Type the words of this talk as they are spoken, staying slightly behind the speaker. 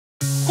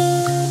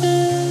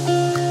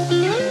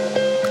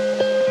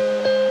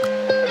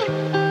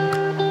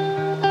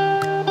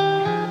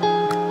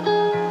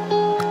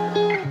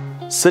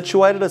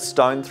Situated a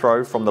stone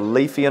throw from the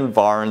leafy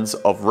environs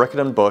of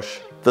Riccarton Bush,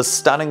 this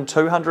stunning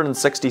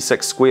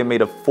 266 square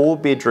metre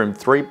 4-bedroom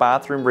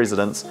 3-bathroom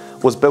residence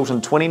was built in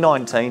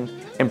 2019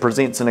 and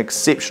presents an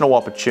exceptional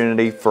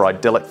opportunity for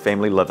idyllic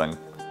family living.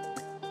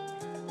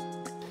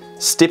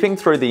 Stepping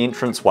through the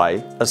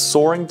entranceway, a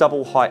soaring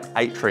double-height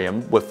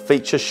atrium with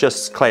feature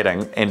schist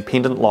cladding and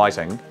pendant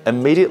lighting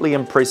immediately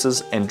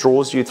impresses and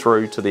draws you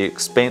through to the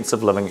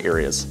expansive living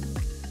areas.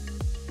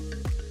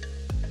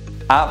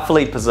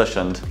 Artfully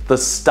positioned,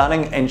 this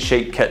stunning and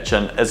chic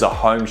kitchen is a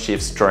home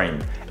chef's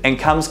dream and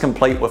comes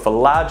complete with a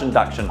large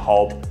induction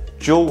hob,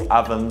 dual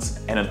ovens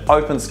and an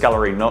open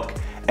scullery nook,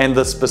 and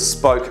this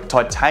bespoke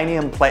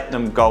titanium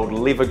platinum gold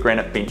lever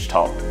granite bench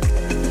top.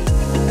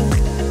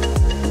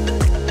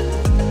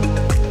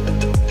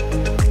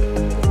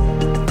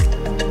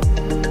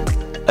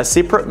 A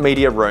separate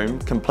media room,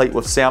 complete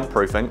with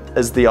soundproofing,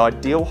 is the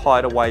ideal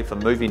hideaway for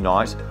movie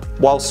night,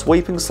 while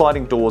sweeping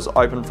sliding doors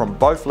open from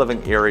both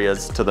living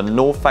areas to the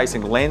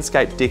north-facing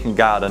landscape deck and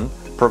garden,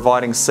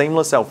 providing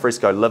seamless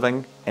alfresco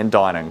living and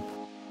dining.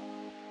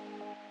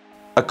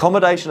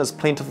 Accommodation is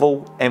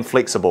plentiful and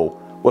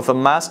flexible, with a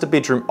master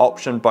bedroom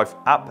option both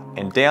up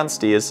and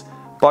downstairs,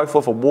 both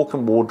with a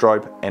walk-in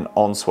wardrobe and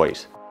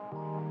ensuite.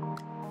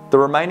 The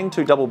remaining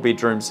 2 double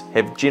bedrooms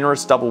have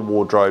generous double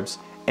wardrobes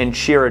and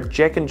share a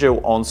Jack and Jill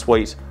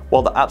ensuite,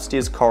 while the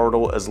upstairs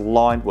corridor is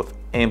lined with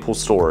ample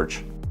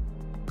storage.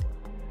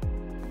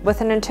 With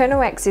an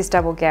internal access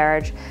double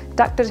garage,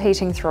 ducted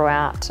heating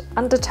throughout,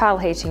 under tile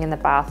heating in the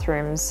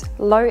bathrooms,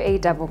 low E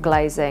double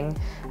glazing,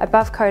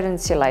 above code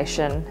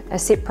insulation, a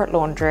separate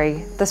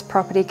laundry, this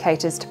property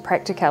caters to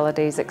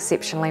practicalities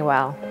exceptionally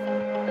well.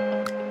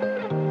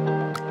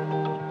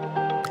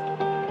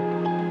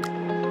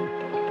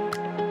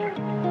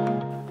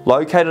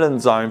 Located in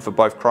zone for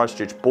both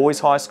Christchurch Boys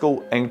High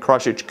School and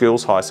Christchurch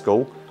Girls High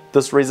School,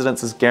 this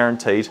residence is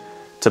guaranteed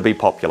to be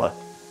popular.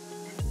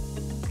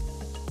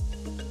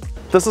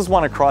 This is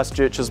one of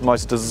Christchurch's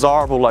most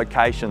desirable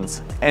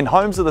locations, and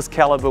homes of this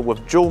calibre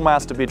with dual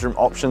master bedroom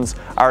options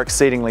are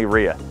exceedingly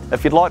rare.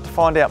 If you'd like to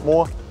find out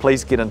more,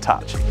 please get in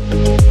touch.